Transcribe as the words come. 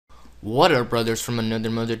What up, brothers from another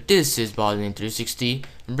mother? This is Bosnian360,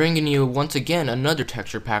 bringing you once again another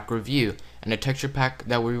texture pack review. And the texture pack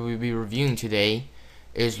that we will be reviewing today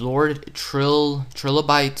is Lord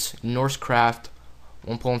Trilobites Norsecraft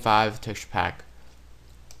 1.5 texture pack.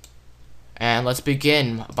 And let's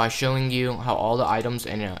begin by showing you how all the items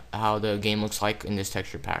and how the game looks like in this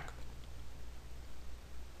texture pack.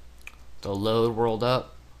 The load world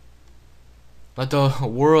up. Let the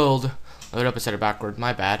world load up instead of backward.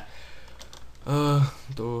 My bad.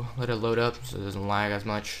 Let it load up so it doesn't lag as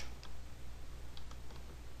much.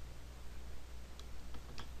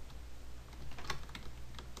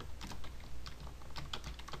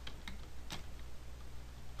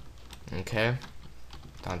 Okay,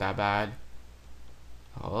 not that bad.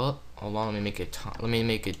 Oh, hold on. Let me make it. Let me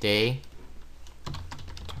make a day.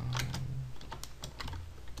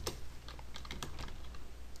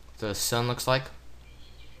 The sun looks like.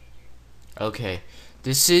 Okay,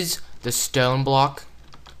 this is the stone block,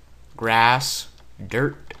 grass,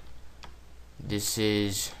 dirt. This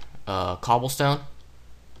is cobblestone,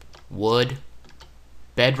 wood,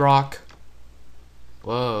 bedrock.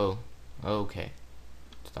 Whoa. Okay.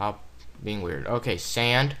 Stop being weird. Okay,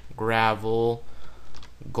 sand, gravel,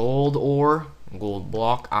 gold ore, gold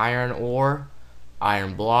block, iron ore,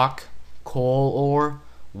 iron block, coal ore,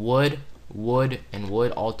 wood, and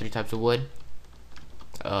wood, all three types of wood.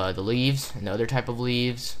 The leaves, another type of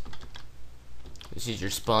leaves. This is your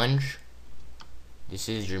sponge. This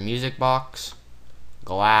is your music box,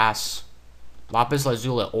 glass, lapis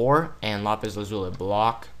lazuli ore, and lapis lazuli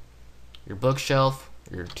block. Your bookshelf,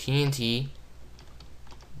 your TNT.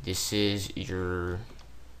 This is your...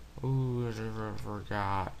 Ooh, I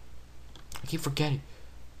forgot. I keep forgetting.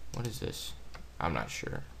 What is this? I'm not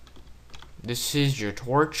sure. This is your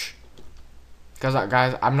torch.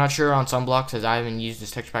 Guys, I'm not sure on some blocks as I haven't used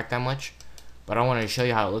this texture pack that much. But I wanted to show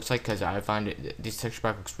you how it looks like because I find this texture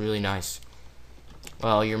pack looks really nice.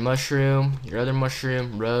 Well, your mushroom, your other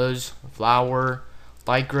mushroom, rose, flower,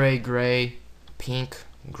 light gray, pink,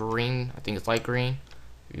 green. I think it's light green,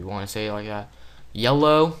 if you want to say it like that.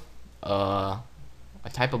 Yellow, a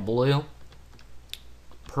type of blue,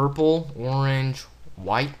 purple, orange,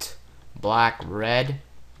 white, black, red,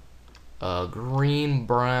 green,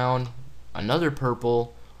 brown, another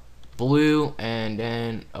purple, blue, and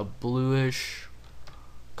then a bluish,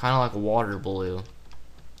 kind of like a water blue.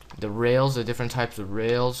 The rails, the different types of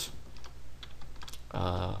rails.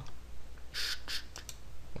 What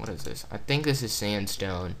is this? I think this is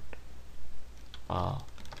sandstone.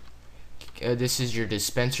 This is your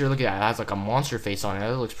dispenser. Look at that. It has like a monster face on it.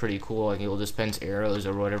 That looks pretty cool. Like it will dispense arrows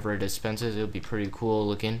or whatever it dispenses. It would be pretty cool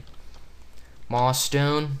looking. Moss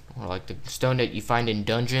stone, or like the stone that you find in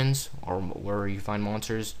dungeons or where you find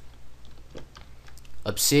monsters.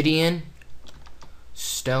 Obsidian,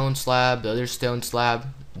 stone slab, the other stone slab,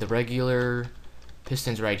 the regular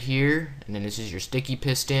pistons right here, and then this is your sticky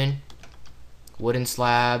piston. Wooden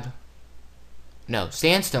slab, no,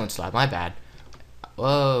 sandstone slab, my bad.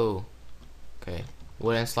 Whoa. Okay,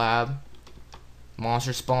 wooden slab,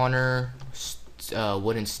 monster spawner,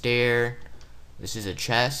 wooden stair. This is a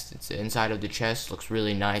chest. It's the inside of the chest. Looks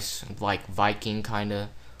really nice, like Viking kind of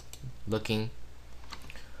looking.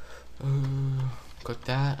 Click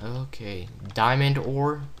that. Okay, diamond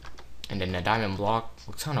ore, and then a diamond block.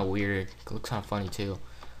 Looks kind of weird. Looks kind of funny too.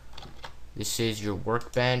 This is your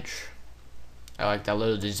workbench. I like that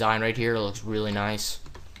little design right here. It looks really nice.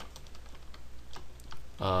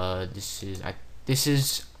 This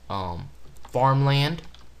is farmland.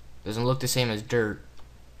 Doesn't look the same as dirt.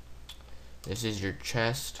 This is your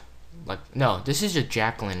chest. Like, no, this is your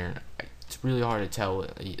jack-o'-lantern. It's really hard to tell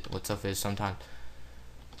what stuff is sometimes.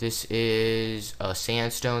 This is a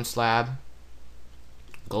sandstone slab,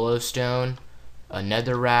 glowstone, a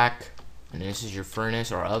nether rack, and this is your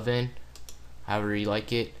furnace or oven, however you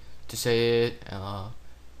like it to say it.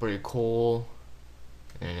 Pretty cool.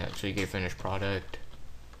 And actually get finished product.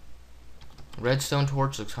 Redstone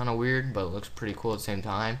torch looks kind of weird, but it looks pretty cool at the same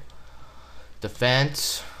time. The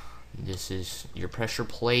fence. This is your pressure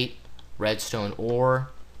plate, redstone ore.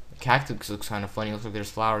 The cactus looks kind of funny. Looks like there's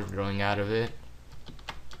flowers growing out of it.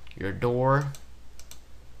 Your door,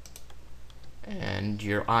 and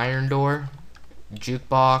your iron door,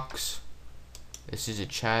 jukebox. This is a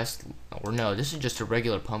chest, or no, this is just a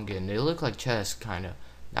regular pumpkin. They look like chests, kind of.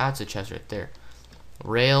 That's a chest right there.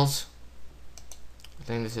 Rails. I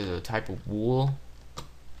think this is a type of wool.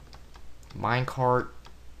 Minecart,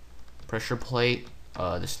 pressure plate.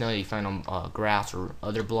 The snow that you find on grass or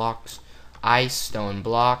other blocks. Ice, stone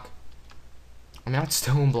block. I mean, not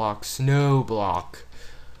stone block, snow block.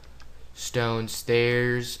 Stone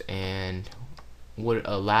stairs and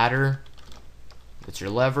a ladder. That's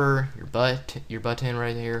your lever, your button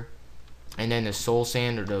right here, and then the soul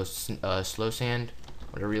sand or the slow sand,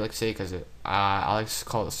 whatever you like to say, because I like to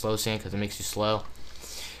call it slow sand because it makes you slow.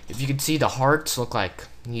 If you can see, the hearts look like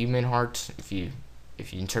human hearts. If you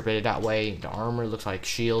interpret it that way, the armor looks like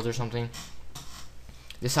shields or something.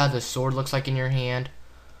 This is how the sword looks like in your hand.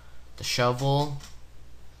 The shovel,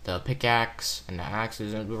 the pickaxe, and the axe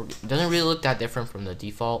doesn't really look that different from the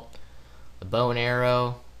default. The bow and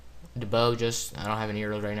arrow. The bow, just I don't have any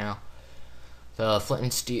arrows right now. The flint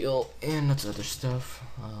and steel, and that's other stuff.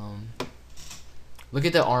 Look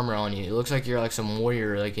at the armor on you. It looks like you're like some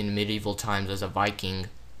warrior, like in medieval times as a Viking.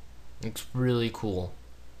 It's really cool.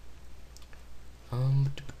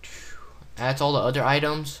 That's all the other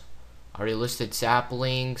items. I already listed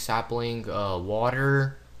sapling,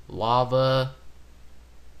 water, lava.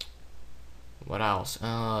 What else?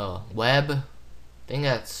 Web. I think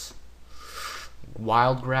that's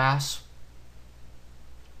wild grass.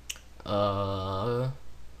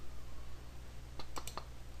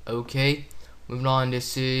 Okay, moving on.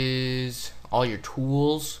 This is all your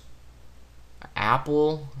tools.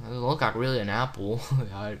 Apple. It doesn't look like really an apple.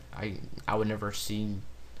 I would never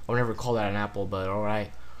call that an apple, but all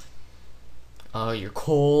right. Your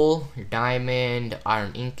coal, your diamond,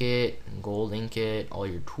 iron ingot, gold ingot, all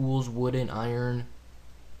your tools, wooden, iron.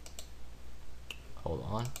 Hold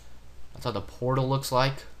on. That's how the portal looks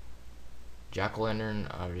like. Jack-o'-lantern,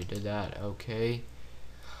 I already did that. Okay.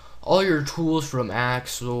 All your tools from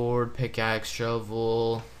axe, sword, pickaxe,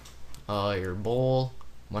 shovel, your bowl,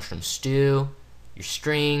 mushroom stew, your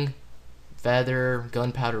string, feather,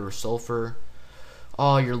 gunpowder or sulfur.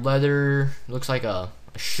 Your leather looks like a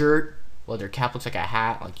shirt. Leather cap looks like a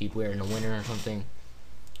hat, like you'd wear in the winter or something.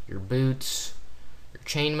 Your boots. Your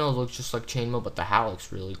chainmail looks just like chainmail, but the hat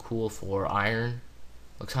looks really cool for iron.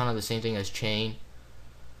 Looks kind of the same thing as chain,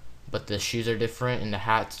 but the shoes are different and the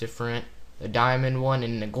hat's different. The diamond one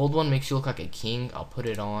and the gold one makes you look like a king. I'll put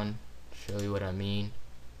it on, show you what I mean.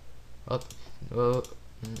 It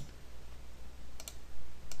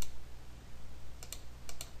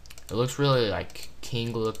looks really like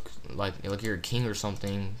king, like you're a king or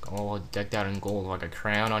something, all decked out in gold, like a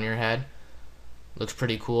crown on your head. Looks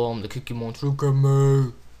pretty cool. I'm the Cookie Monster. Look at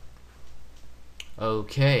me.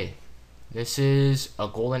 Okay. This is a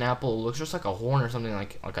golden apple. It looks just like a horn or something,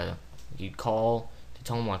 like a you'd call to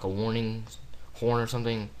tell them like a warning horn or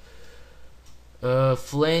something.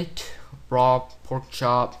 Flint, raw pork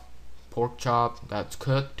chop, that's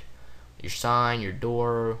cooked. Your sign, your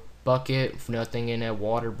door, bucket, nothing in it,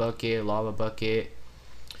 water bucket, lava bucket.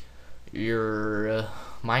 Your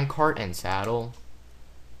minecart and saddle.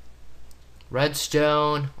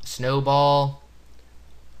 Redstone, snowball,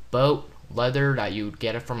 boat. Leather that you'd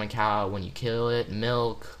get it from a cow when you kill it,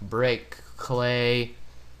 milk, brick, clay,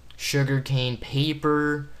 sugar cane,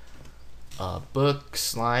 paper, book,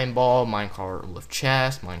 slime ball, minecart with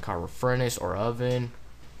chest, minecart with furnace or oven,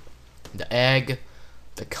 the egg,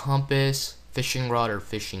 the compass, fishing rod or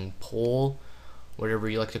fishing pole, whatever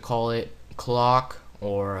you like to call it, clock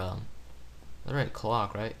or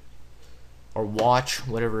clock, right? Or watch,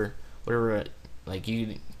 whatever like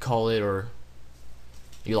you call it or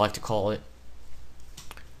you like to call it.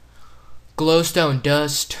 Glowstone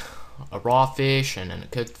dust, a raw fish and then a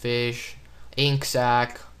cooked fish, ink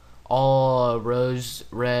sac, all rose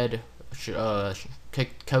red,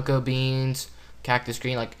 cocoa beans, cactus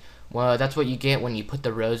green. Like, well, that's what you get when you put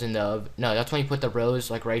the rose in the oven. No, that's when you put the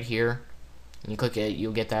rose like right here, and you cook it.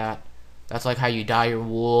 You'll get that. That's like how you dye your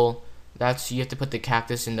wool. You have to put the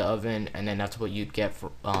cactus in the oven, and then that's what you'd get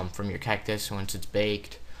from your cactus once it's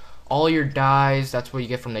baked. All your dyes, that's what you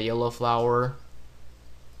get from the yellow flower.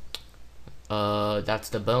 That's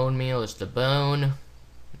the bone meal, it's the bone.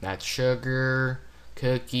 That's sugar,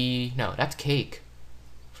 cookie. No, that's cake.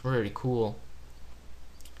 It's pretty cool.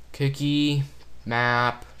 Cookie,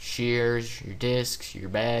 map, shears, your discs, your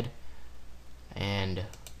bed. And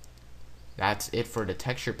that's it for the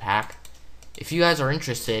texture pack. If you guys are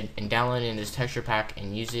interested in downloading this texture pack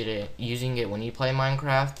and using it when you play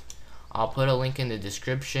Minecraft, I'll put a link in the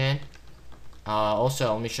description.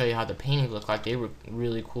 Also, let me show you how the paintings look like. They were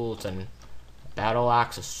really cool. It's a battle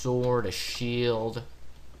axe, a sword, a shield,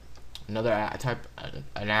 another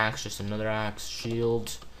an axe, just another axe,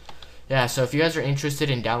 shields. Yeah, so if you guys are interested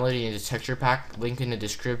in downloading this texture pack, link in the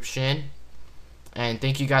description. And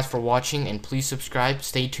thank you guys for watching, and please subscribe.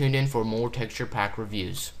 Stay tuned in for more texture pack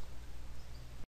reviews.